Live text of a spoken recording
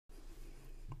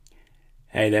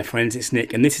Hey there, friends, it's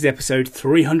Nick, and this is episode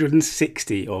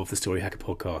 360 of the Story Hacker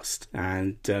podcast.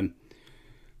 And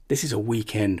this is a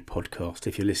weekend podcast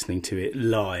if you're listening to it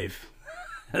live,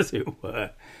 as it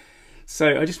were.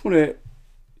 So I just want to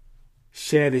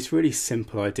share this really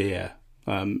simple idea,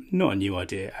 not a new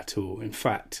idea at all. In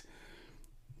fact,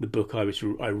 the book I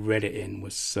read it in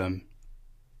was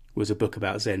a book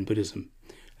about Zen Buddhism,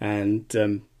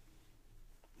 and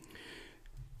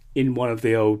in one of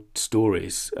the old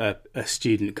stories, a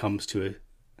student comes to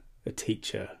a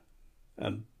teacher,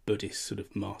 a Buddhist sort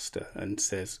of master, and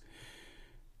says,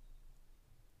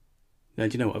 "No,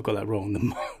 do you know what? I've got that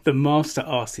wrong." The master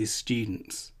asks his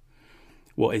students,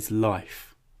 "What is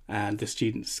life?" And the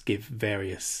students give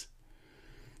various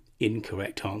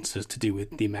incorrect answers to do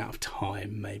with the amount of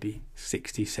time, maybe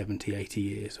 60, 70, 80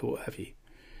 years, or what have you.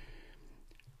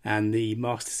 And the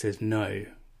master says, "No.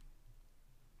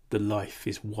 The life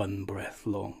is one breath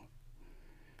long."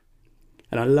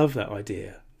 And I love that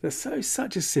idea. That's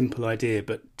such a simple idea,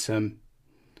 but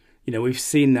we've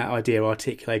seen that idea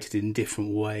articulated in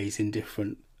different ways, in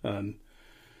different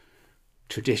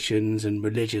traditions and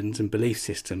religions and belief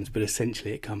systems. But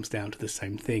essentially, it comes down to the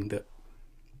same thing, that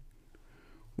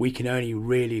we can only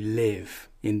really live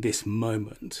in this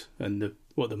moment. And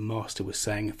what the master was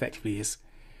saying effectively is,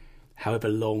 however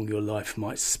long your life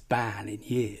might span in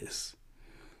years,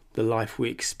 the life we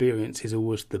experience is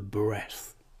always the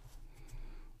breath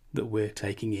that we're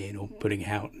taking in or putting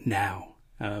out now.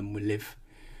 We live,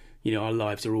 our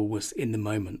lives are always in the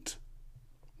moment.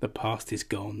 The past is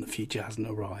gone, the future hasn't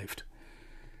arrived.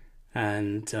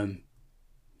 And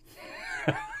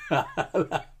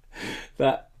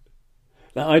that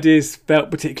idea's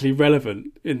felt particularly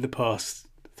relevant in the past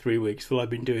 3 weeks while I've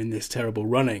been doing this terrible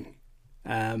running.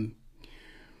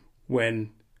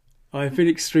 When I've been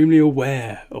extremely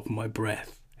aware of my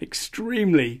breath,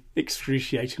 extremely,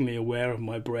 excruciatingly aware of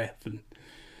my breath and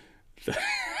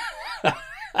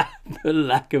the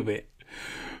lack of it.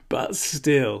 But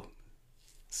still,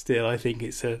 I think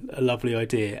it's a lovely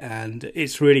idea, and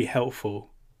it's really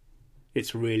helpful.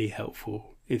 It's really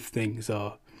helpful if things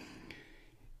are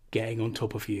getting on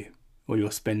top of you, or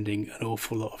you're spending an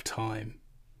awful lot of time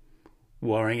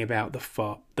worrying about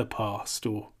the past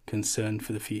or concerned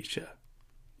for the future.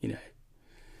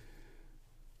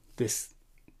 This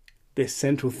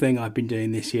central thing I've been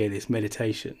doing this year, this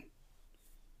meditation,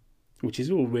 which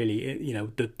is all really,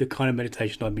 the kind of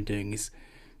meditation I've been doing is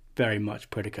very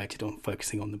much predicated on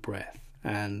focusing on the breath.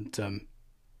 And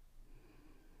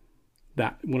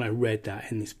that, when I read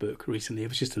that in this book recently, it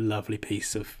was just a lovely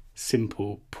piece of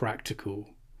simple,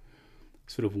 practical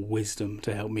sort of wisdom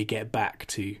to help me get back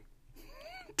to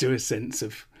a sense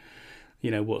of,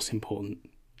 what's important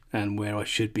and where I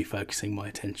should be focusing my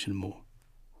attention more.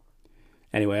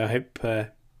 Anyway, I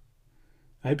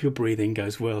hope your breathing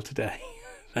goes well today.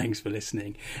 Thanks for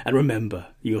listening. And remember,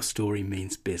 your story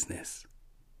means business.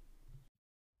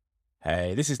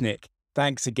 Hey, this is Nick.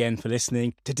 Thanks again for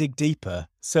listening. To dig deeper,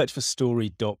 search for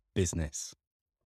story.business.